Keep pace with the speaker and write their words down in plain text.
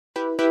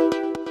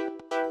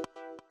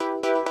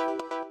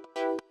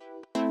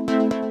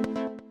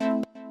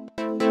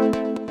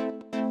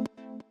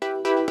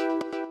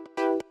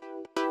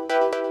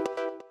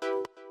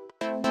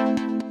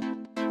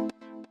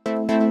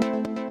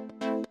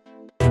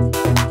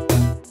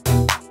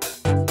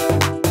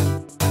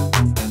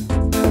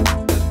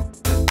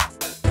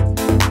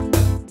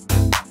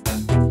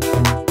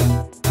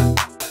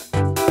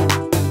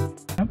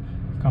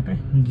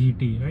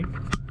GT right.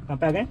 कहाँ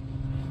पे आ गए?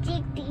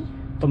 GT।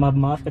 तो अब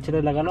मास्क अच्छी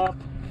तरह लगा लो आप।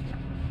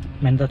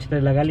 मैंने तो अच्छी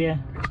तरह लगा लिया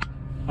है,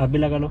 आप भी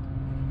लगा लो।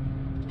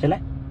 चले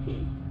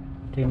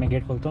ठीक है, मैं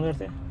गेट खोलता हूँ उधर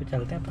से, फिर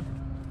चलते हैं अपन।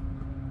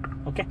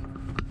 ओके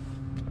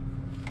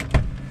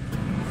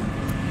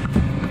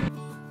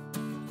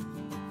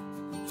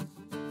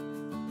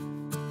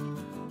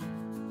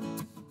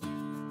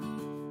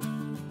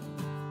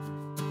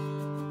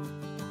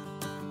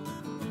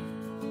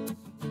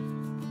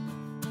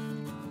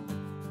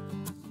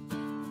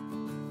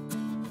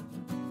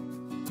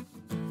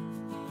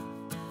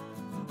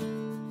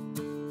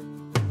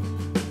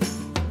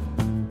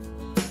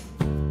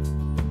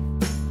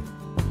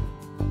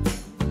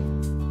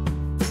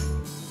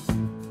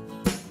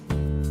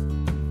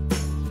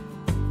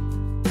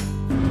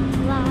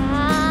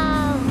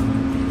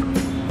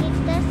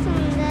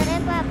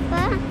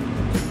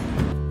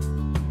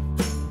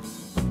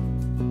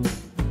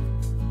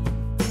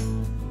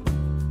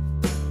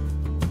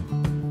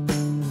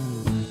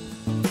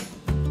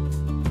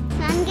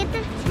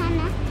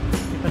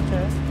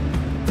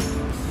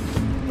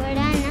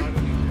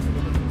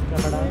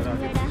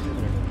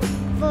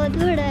बहुत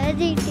बड़ा है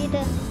GT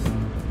तो।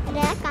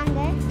 रैक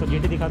अंदर तो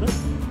GT दिखा दो।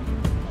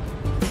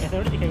 ऐसा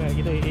थोड़ी दिखेगा,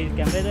 ये तो ये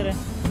कैमरा इधर है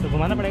तो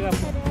घुमाना पड़ेगा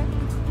आपको।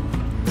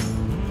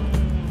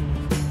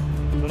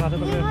 दोनों हाथों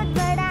पकड़ो। बहुत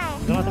बड़ा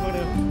है। दोनों हाथों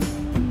पकड़ो।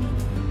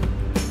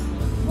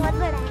 बहुत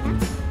बड़ा है ना।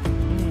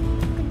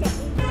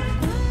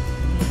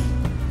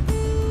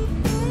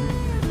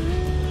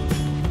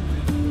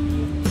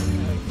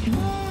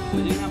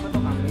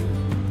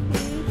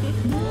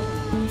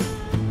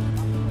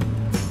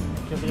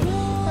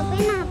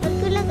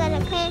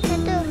 रखा है तो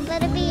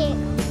उधर भी है।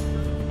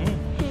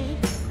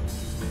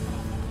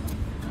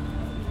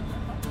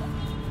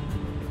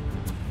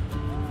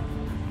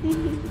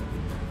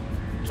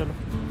 चलो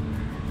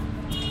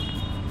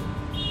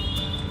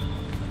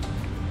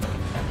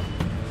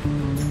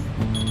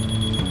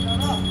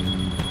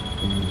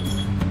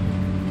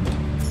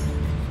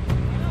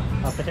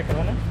आपका चेक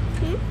करवाना?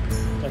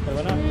 चेक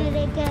करवाना?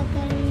 मेरे क्या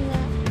करूँगा?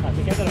 आप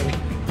क्या करोगे?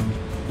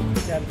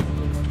 क्या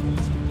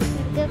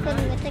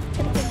करूँगा? चेक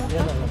करके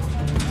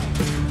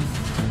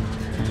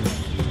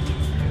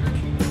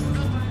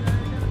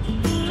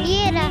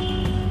ये रहा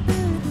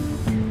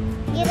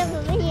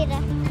बाबा, ये रहा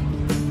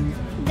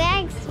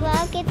बैग्स।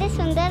 वाह कितने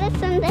सुंदर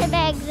सुंदर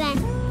बैग्स हैं।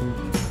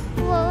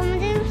 वो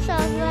मुझे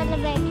सॉस वाला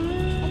बैग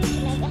अच्छा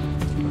लगा,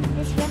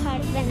 जिसमें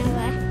हार्ट बना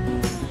हुआ है।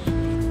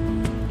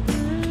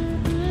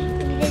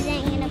 ले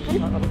जाएंगे ना अपन।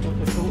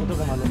 इसको उधर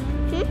घुमा लो।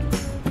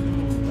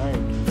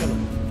 राइट चलो।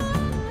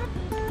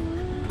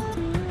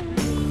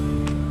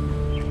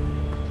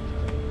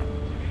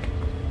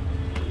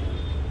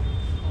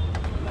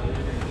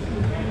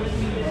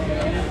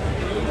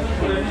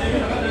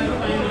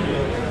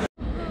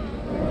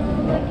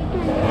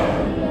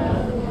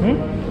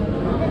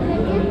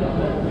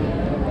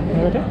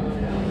 बैठे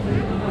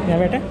यहाँ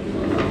बैठे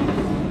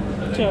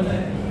चल।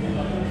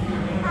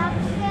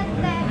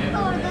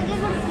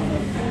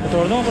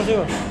 तोड़ दो कुर्सी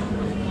को।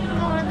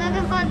 तोड़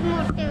दोगे? बहुत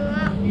मोटे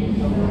हुआ।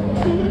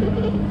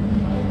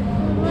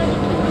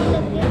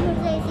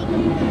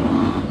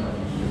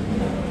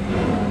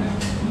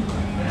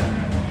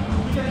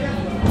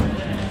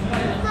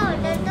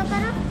 ऑर्डर तो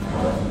करो।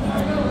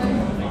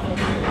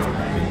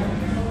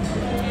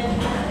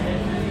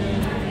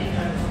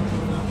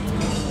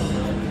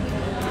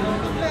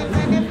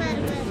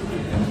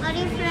 और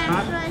ये फ्रेंच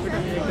फ्राइज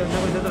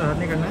तो हाथ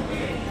नहीं करना है।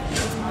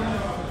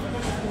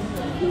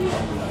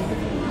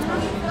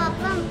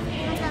 पापा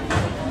मतलब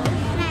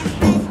फ्रेंच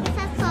फ्राइज के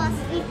साथ सॉस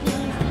भी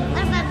प्लीज,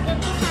 और बर्गर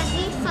के साथ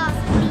भी सॉस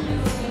प्लीज।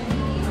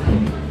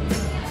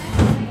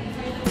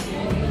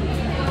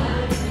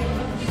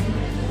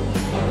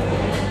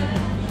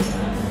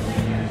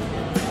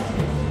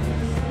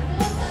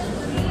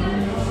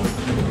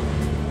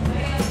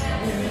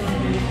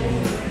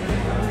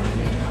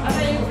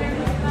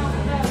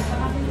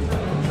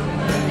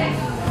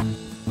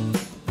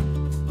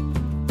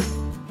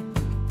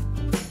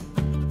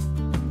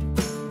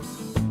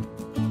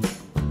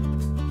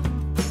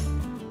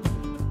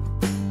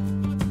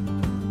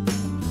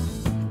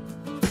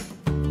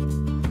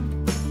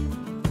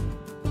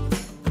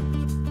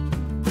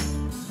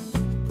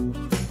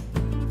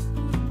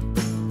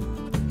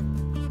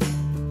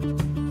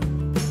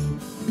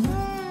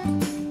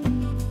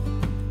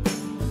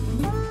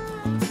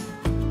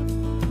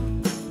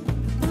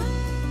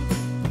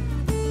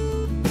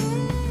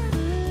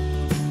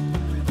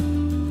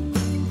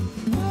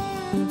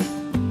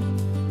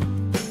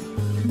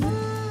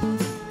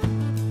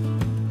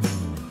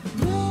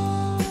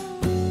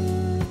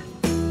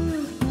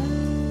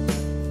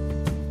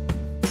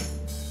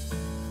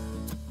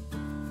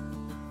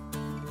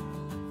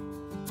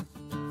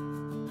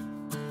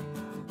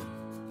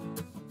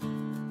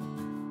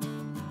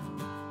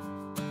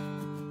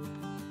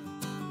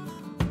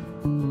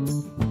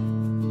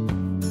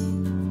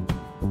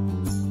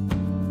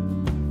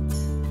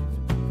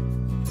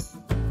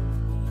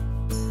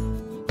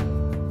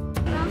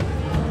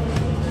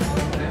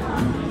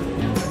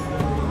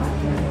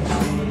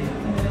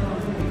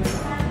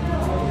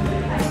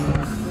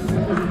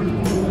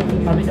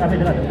 अभी आप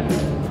इधर आ जाओ।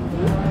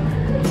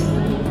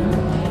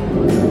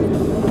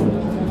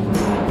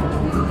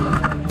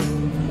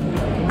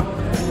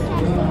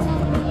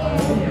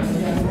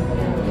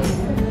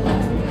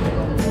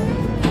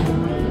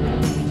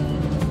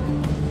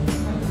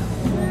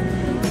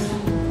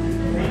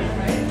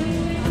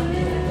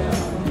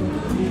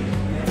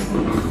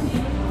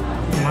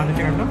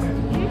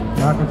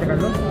 मास्क कर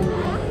लो,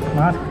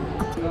 मास्क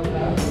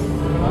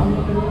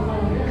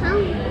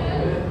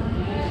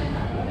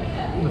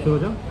शुरू हो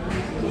जाओ,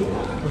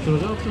 शुरू हो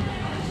जाओ।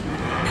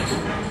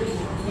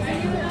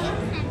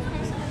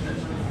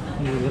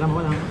 गर्म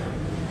हो जाओ।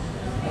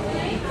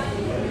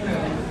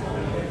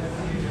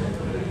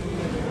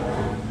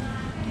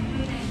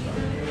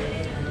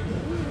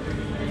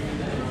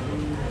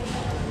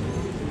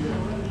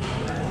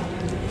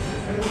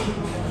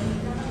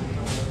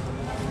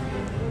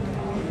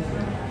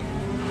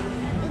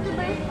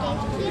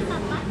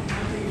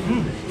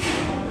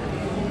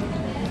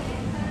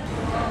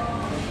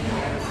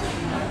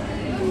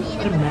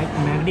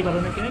 मैगडी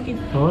वालों ने क्या है कि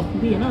सॉस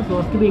भी है ना,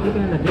 सॉस की भी एक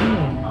रुपये लग रही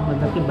है,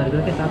 मतलब कि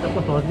बर्गर के साथ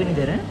आपको सॉस भी नहीं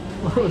दे रहे हैं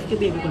और उसके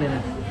भी एक रुपये लेना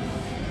है।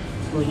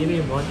 तो ये भी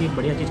बहुत ही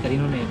बढ़िया चीज़ करी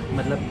इन्होंने,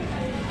 मतलब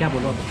क्या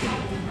बोलो आप उसके लिए।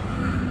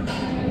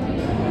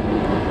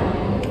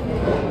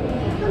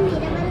 तो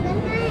मेरा बर्गर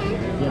कहाँ है?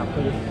 ये आपका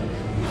ये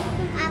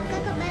आपका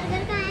का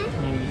बर्गर कहाँ है?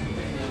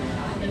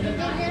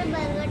 जरा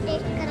बर्गर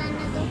टेस्ट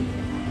कराना तो।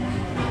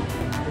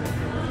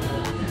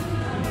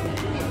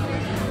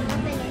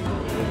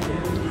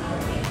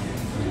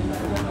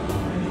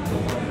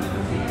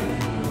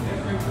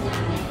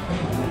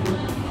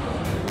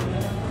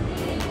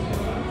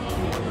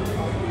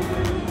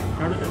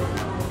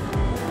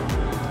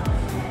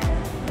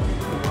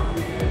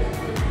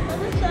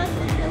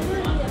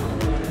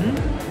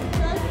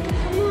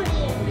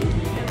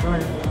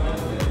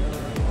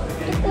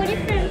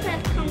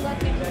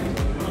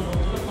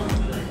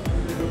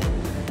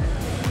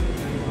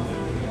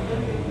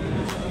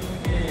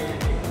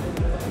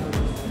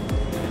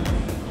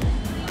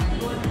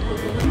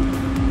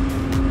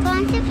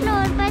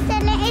 फ्लोर पर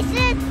चले, इस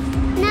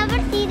नंबर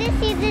सीधे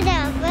सीधे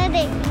जाकर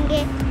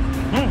देखेंगे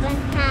अपन।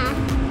 हाँ,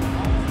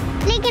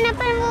 लेकिन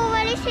अपन वो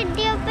वाली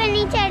सीढ़ियों पे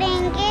नहीं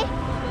चढ़ेंगे।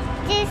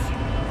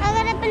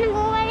 अगर अपन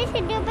वो वाली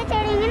सीढ़ियों पे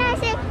चढ़ेंगे ना,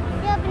 ऐसे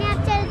जो अपने आप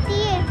चलती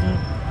है,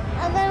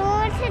 अगर वो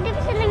वाली सीढ़ी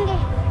पे चलेंगे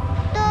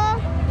तो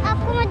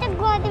आपको मतलब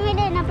गोद में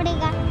लेना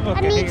पड़ेगा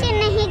और नीचे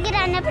नहीं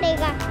गिराना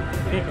पड़ेगा।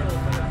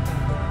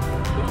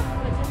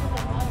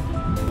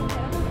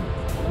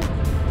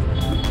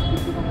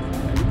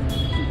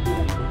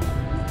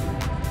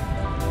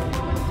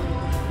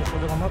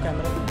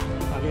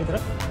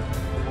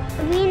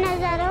 भी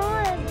नज़ारा वो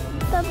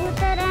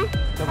कबूतर है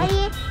और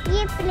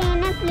ये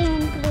प्लेन है,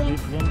 प्लेन तो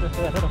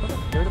ऐसा रखो,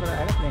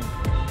 प्लेन।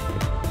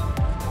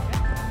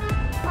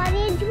 और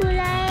ये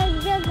झूला है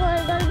जो गोल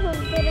गोल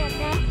घूमते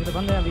रहता है। ये तो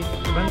बंद है अभी,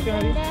 बंद क्यों है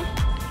अभी?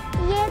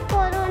 ये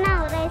कोरोना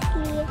हो रहा है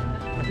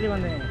इसलिए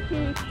बंद है।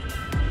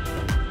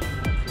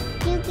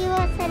 क्योंकि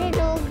बहुत सारे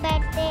लोग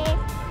बैठते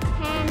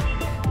हैं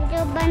जो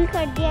बंद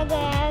कर दिया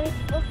गया है,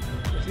 इसको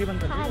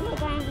खाद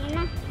लगाएंगे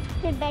ना,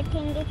 फिर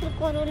बैठेंगे, फिर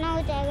कोरोना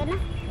हो जाएगा ना।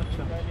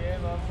 अच्छा,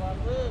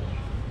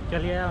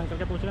 चलिए अंकल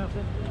क्या पूछ रहे हैं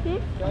आपसे?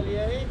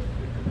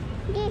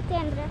 ये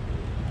कैमरा।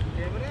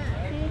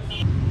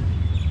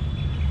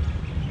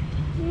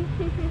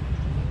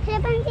 फिर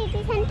अपन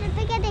सिटी सेंटर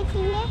पे क्या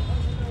देखेंगे?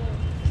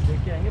 देख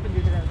के आएंगे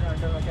सिटी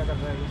सेंटर में क्या कर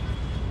रहा है,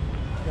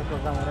 क्या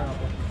प्रोग्राम हो रहा है वहाँ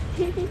पर।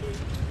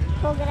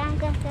 प्रोग्राम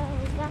कैसा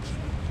होगा?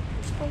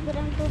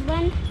 प्रोग्राम तो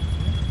बंद,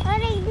 और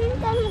एक दिन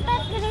कहीं पर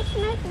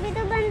क्रिसमस भी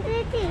तो बंद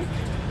रही थी।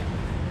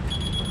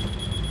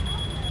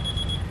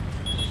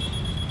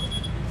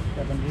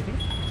 क्या बन रही थी?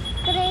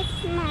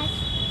 क्रिसमस।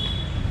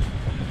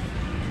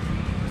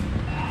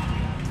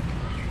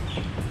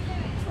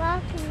 वाह,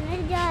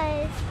 किन्नर जाए,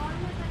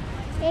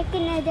 एक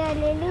किन्नर जाए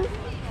ले लूँ।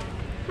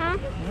 हाँ,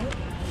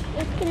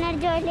 एक किन्नर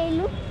जाए ले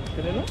लूँ।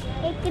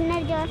 एक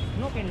किन्नर जाए।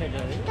 नो किन्नर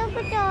जाए तो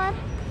कुछ और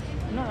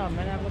ना।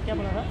 मैंने आपको क्या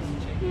बोला था?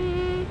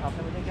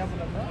 आपने मुझे क्या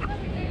बोला था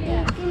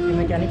कि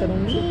मैं क्या नहीं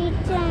करूँगी?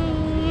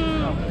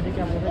 आपने मुझे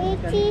क्या बोला था? एक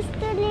चीज़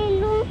तो ले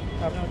लूँ।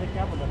 आपने मुझे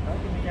क्या बोला था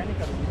कि मैं क्या नहीं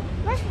करूँगी?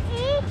 बस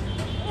एक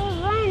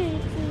वन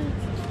चीज़।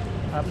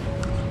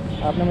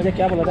 आपने मुझे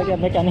क्या बोला था कि अब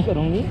मैं क्या नहीं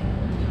करूँगी?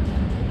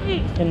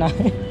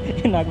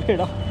 नाक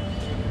बेड़ा।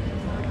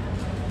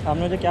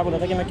 आपने मुझे क्या बोला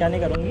था कि मैं क्या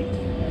नहीं करूँगी?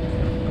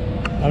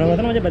 आपने बोला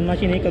था मुझे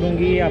बदमाशी नहीं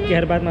करूँगी, आपकी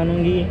हर बात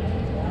मानूंगी।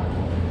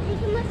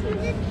 लेकिन बस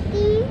मुझे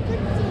 3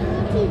 कुछ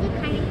चीज़ें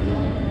खाने की।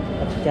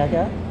 अच्छा, क्या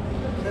क्या?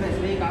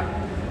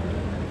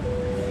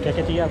 क्या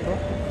क्या चाहिए आपको?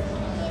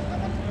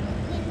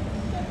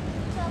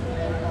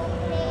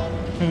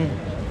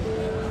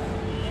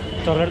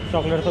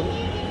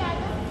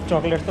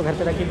 चॉकलेट तो घर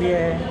पे रखी भी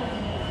है।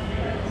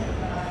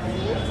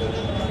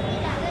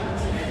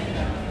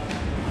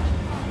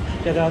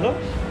 क्या था दो?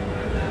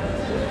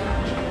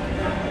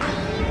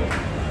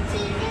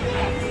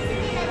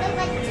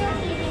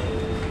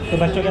 तो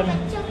बच्चों क्या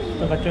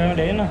तो बच्चों में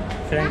ले ना,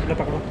 फ्रेंड पे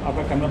पकड़ो,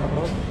 आपका कैमरा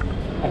पकड़ो,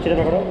 अच्छे से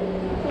पकड़ो।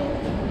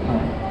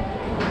 हाँ,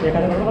 एक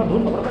हाथ पकड़ो,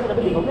 धूल पकड़ो, जब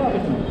लिखोगे आप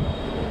इसमें।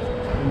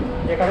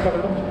 एक आगे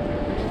पकड़ लो,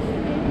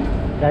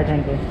 राइट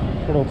हैंड पे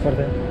थोड़ा ऊपर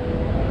से।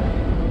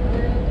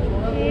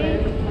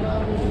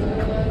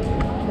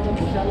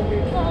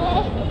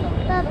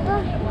 पापा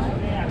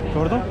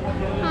छोड़ दो।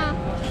 हाँ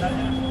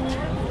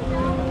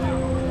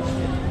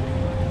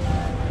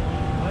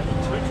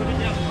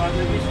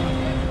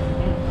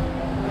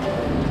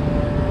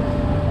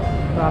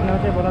तो आपने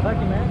मुझे बोला था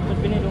कि मैं कुछ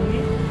भी नहीं लूँगी,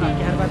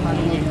 आपकी हर बात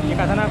मानूंगी, ये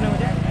कहा था ना आपने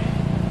मुझे।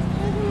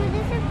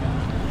 मुझे सिर्फ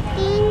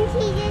 3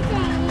 चीजें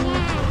चाहिए।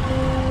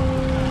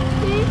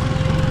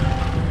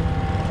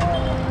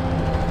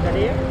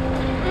 चलिए,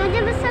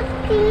 मुझे बस सिर्फ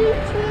 3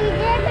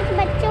 चीजें कुछ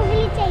बच्चों के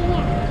लिए चाहिए।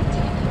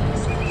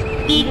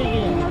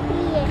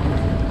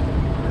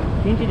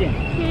 3 चीज़ें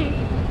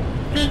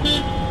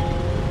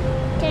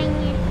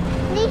चाहिए।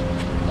 नहीं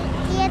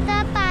ये तो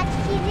 5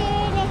 चीजें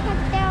ले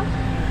सकते हो।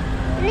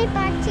 नहीं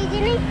 5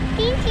 चीजें नहीं,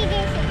 3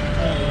 चीजें से।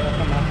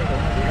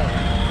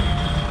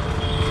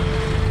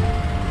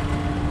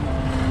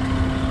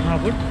 हाँ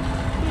गुड।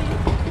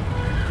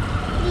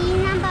 प्लीज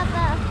ना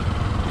पापा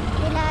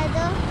दिला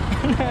दो।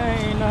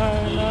 नहीं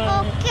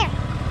ओके।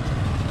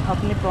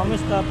 अपनी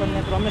प्रॉमिस था, अपन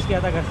ने प्रॉमिस किया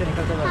था घर से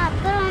निकलते वक्त। हाँ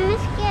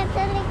प्रॉमिस किया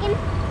था, लेकिन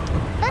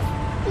बस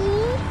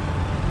 3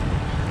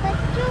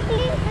 बच्चों के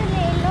लिए तो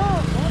ले लो।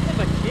 कौन है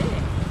बच्चे?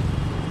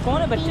 कौन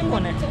है बच्चे?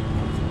 कौन है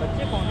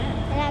बच्चे? कौन है?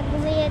 राघव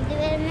भैया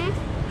दिवर में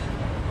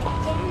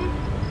बच्चे हैं।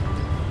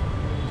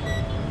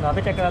 वहाँ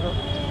पे चेक करा दो।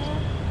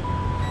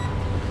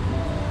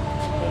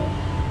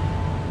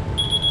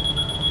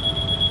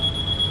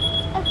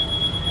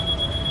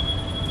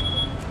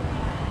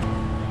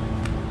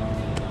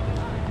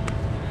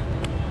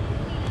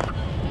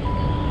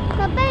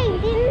 पापा एक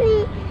दिन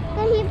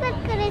कहीं पर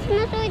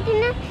क्रिसमस हुई थी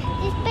ना,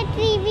 जिस पे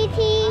ट्री भी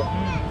थी।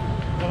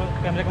 चलो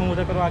कैमरे को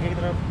मुँह करो आगे की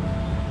तरफ।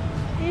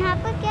 यहाँ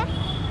पर क्या?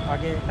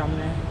 आगे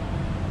सामने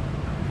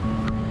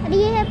और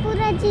ये है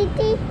पूरा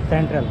जीटी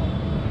सेंट्रल।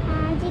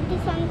 हाँ जीटी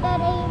सेंटर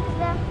है ये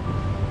पूरा।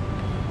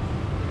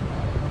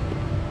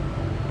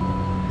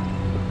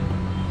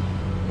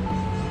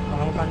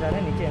 हम कहाँ जा रहे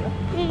हैं? नीचे है ना?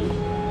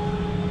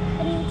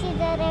 और नीचे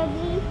जा रहे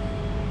अभी।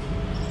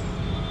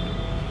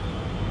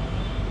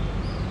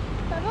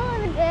 पापा वो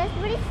ड्रेस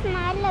बड़ी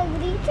स्मार्ट लग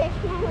रही,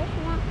 चश्मा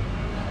वश्मा।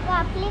 वो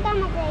आपली का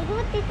मत आएगी,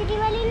 वो तीसरी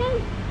वाली नहीं,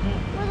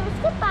 वो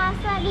उसके पास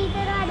वाली,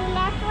 इधर वाली,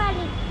 लेफ्ट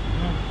वाली।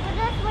 वो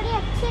ड्रेस बड़ी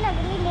अच्छी लग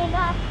रही, ले लो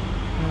आप।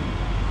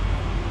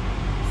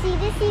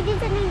 सीधे सीधे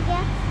तो नहीं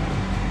क्या?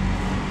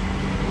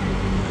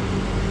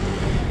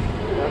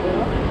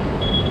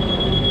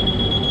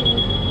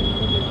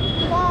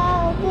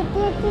 वाह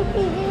कितनी अच्छी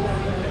सीधी।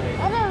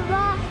 अरे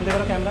वाह।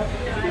 देखो कैमरा।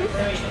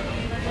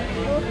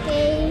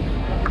 ओके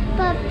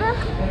पापा,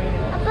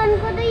 अपन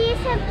को तो ये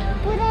सब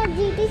पूरा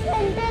जीटी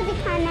सेंटर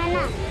दिखाना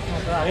ना।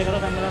 तो आगे करो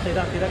कैमरा,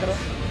 सीधा सीधा करो,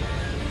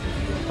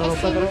 थोड़ा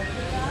ऊपर करो।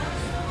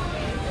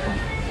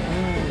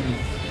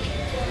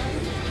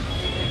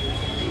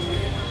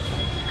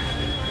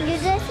 ये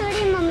ड्रेस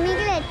थोड़ी मम्मी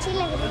के लिए अच्छी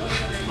लग रही है।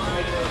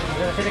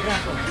 अच्छे दिख रहे हैं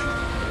आपको?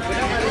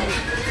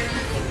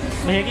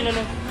 भैया की ले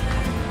लो।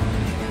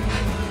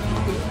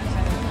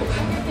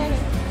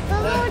 तो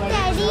वो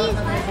टेडी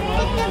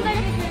कितने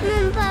बड़े।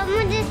 पापा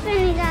मुझे इस पे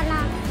नहीं जाना,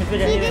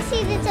 सीधे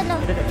सीधे चलो।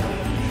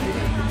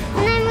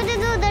 नहीं मुझे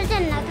तो उधर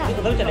चलना था।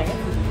 उधर चलेंगे,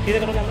 सीधे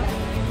करो कैमरा।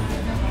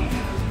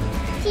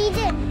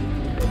 सीधे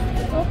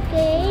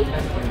ओके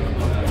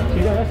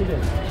सीधे हो सीधे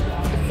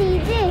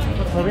सीधे।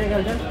 हो गया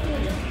गर्दन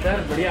सर?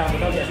 बढ़िया, आप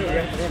बताओ कैसे?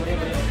 बढ़िया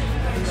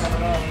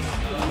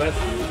बस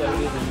चल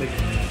रही जिंदगी,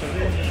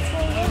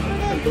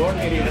 दौड़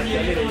नहीं रही, चल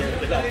ही रही है,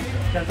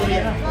 चलती रही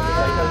है ना,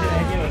 चलती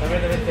रहेगी।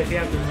 तबियत तबियत कैसी है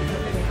आपकी?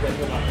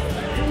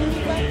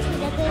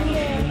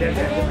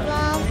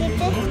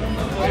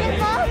 अरे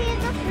वाह ये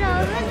तो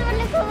फ्लावर्स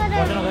वाले कवर है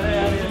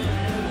यार,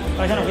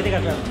 परेशान हो गई थी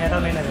करता 6-7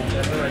 महीने से।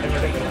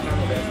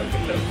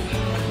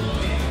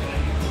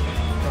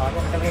 तो आगे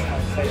चल गई।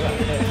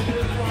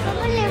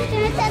 वो लेफ्ट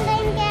में चल रहे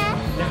हैं क्या?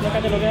 लेफ्ट में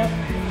क्या चलोगे आप?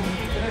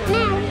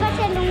 मैं ऊपर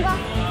चलूंगा।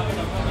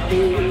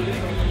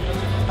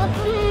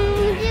 पापा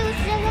मुझे उस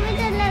जगह पे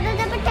चलना था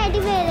जब टेडी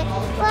बेयर है,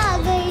 वो आ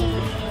गई।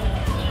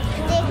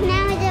 देखना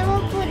है मुझे वो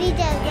पूरी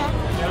जगह।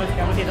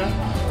 क्या सीधा?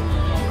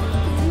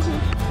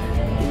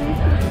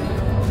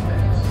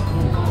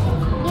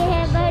 ये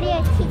है बड़ी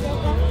अच्छी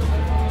जगह।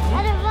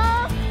 अरे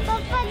वाह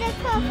पापा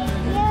देखो,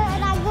 ये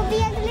राघव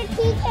भैया के लिए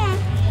ठीक है,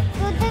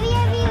 उद्धव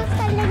भैया भी यूज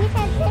कर लेंगे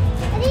शायद से।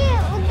 अरे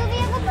उद्धव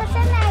भैया को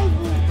पसंद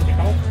आएगी।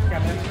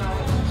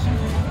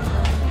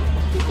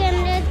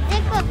 कैमरे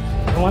देखो,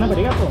 घुमाना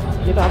पड़ेगा आपको,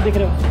 ये तो आप देख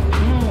रहे हो।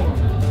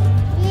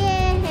 ये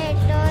है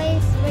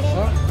टॉयज बड़े।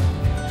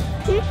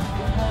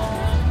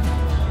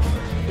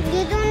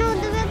 ये दोनों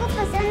उद्धव भैया को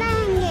पसंद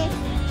आएंगे।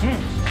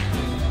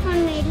 और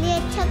मेरे लिए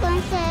अच्छा कौन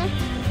सा है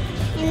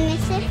इनमें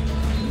से?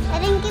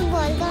 अरे इनकी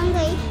बॉल कहाँ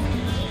गई?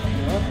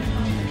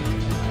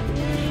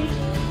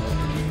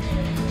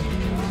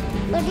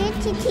 बड़ी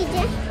अच्छी चीज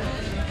है।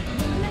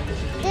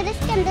 जरा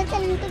इसके अंदर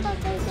चलने तो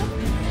पापा से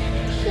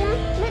क्यों?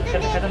 मैं तो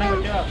देख रहा हूँ।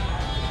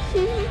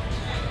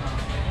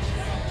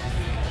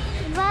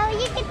 वाह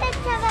ये कितना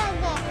अच्छा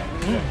बैग है।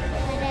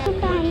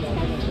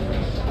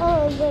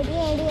 ओह बड़ी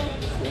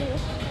अच्छी है।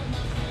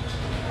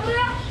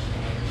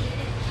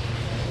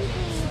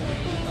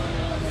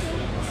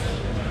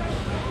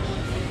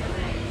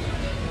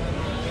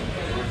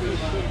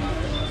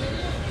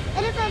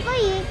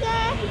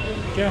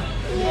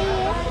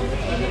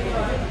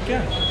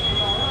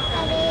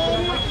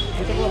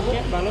 ये तो वो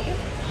क्या बालों के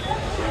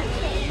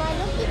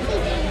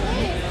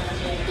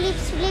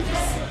क्लिप्स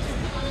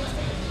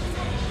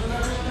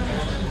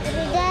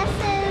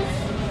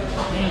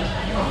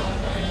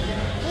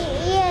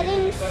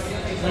इयरिंग्स।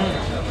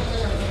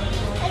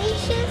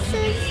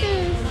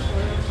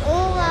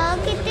 ओह वाह,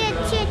 कितनी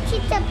अच्छी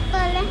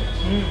चप्पल है।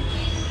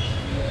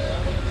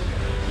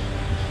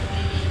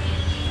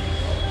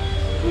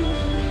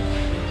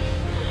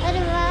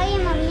 अरे वाह, ये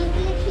मम्मी के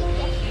लिए ठीक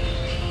है,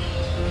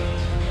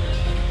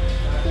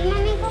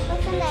 मम्मी को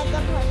पसंद आएगा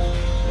बहुत।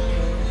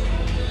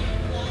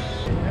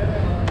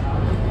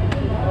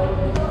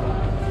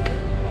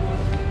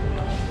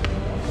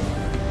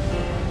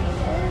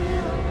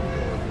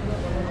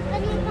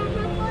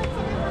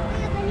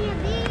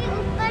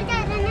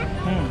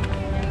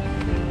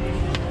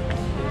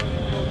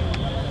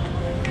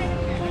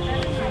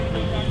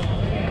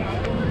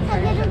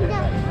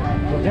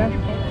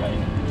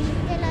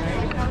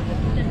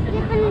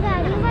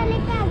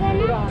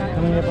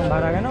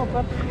 बाहर आ गए ना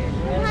ऊपर।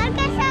 बाहर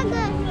कैसे आ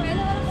गए?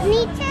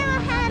 नीचे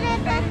बाहर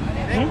रहता।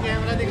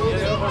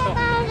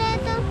 बाहर है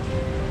तो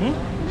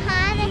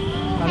बाहर है।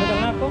 अंदर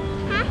चलना आपको?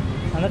 हाँ?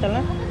 अंदर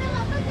चलना?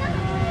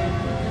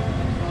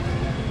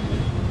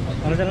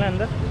 अंदर चलना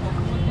अंदर?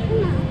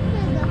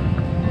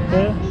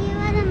 ये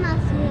वाला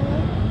मास्क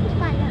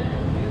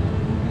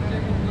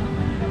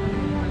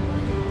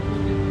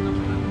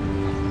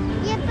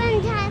ये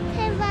पंजाब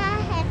है, वहाँ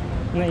है।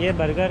 नहीं, ये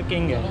बर्गर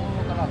किंग है।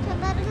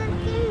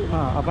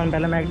 हाँ, अपन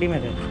पहले मैकडी में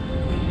थे। ये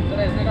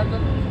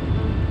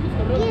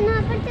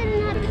यहाँ पर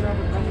चलना।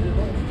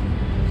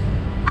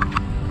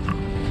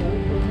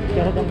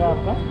 कैसा चल रहा है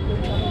आपका?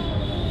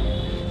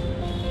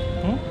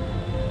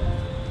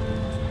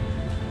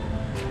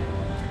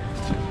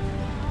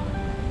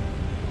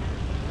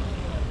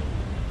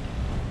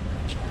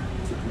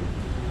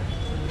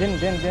 दिन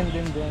दिन दिन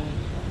दिन दिन।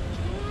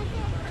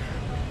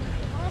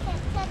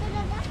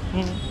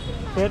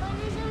 फिर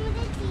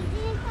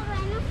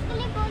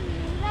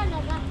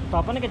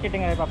पापा ने क्या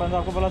चीटिंग है? पापा ने तो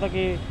आपको बोला था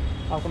कि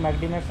आपको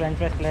मैकडी में फ्रेंच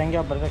फ्राइज खिलाएंगे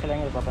और बर्गर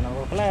खिलाएंगे, तो पापा ने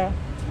वो खिलाया।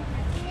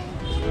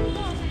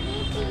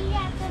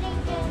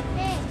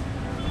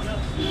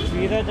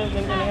 सीधा जब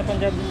चलेंगे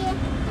पंजाब,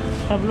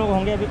 सब लोग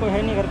होंगे, अभी कोई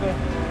है नहीं घर पे,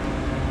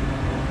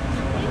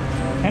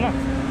 है ना?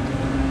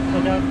 तो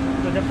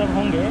जब सब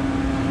होंगे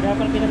जब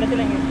अपन पिज़्ज़ा ले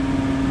चलेंगे।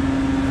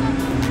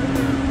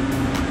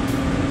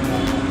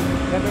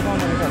 घर पे कौन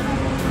है सर?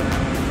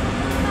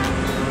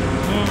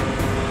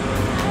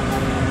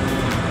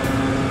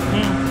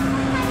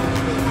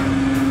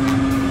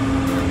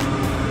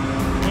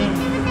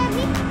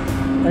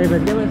 अरे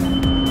बच गए,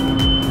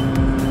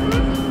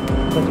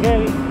 बच गए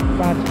अभी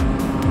 5।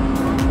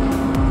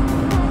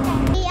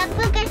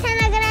 आपको कैसा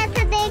लग रहा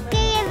था देख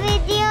के ये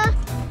वीडियो?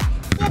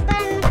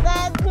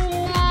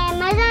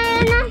 मजा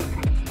आया ना?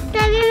 तो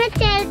अभी मैं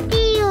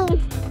चलती हूँ।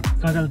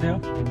 कहाँ चलते हो?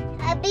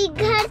 अभी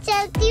घर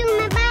चलती हूँ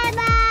मैं।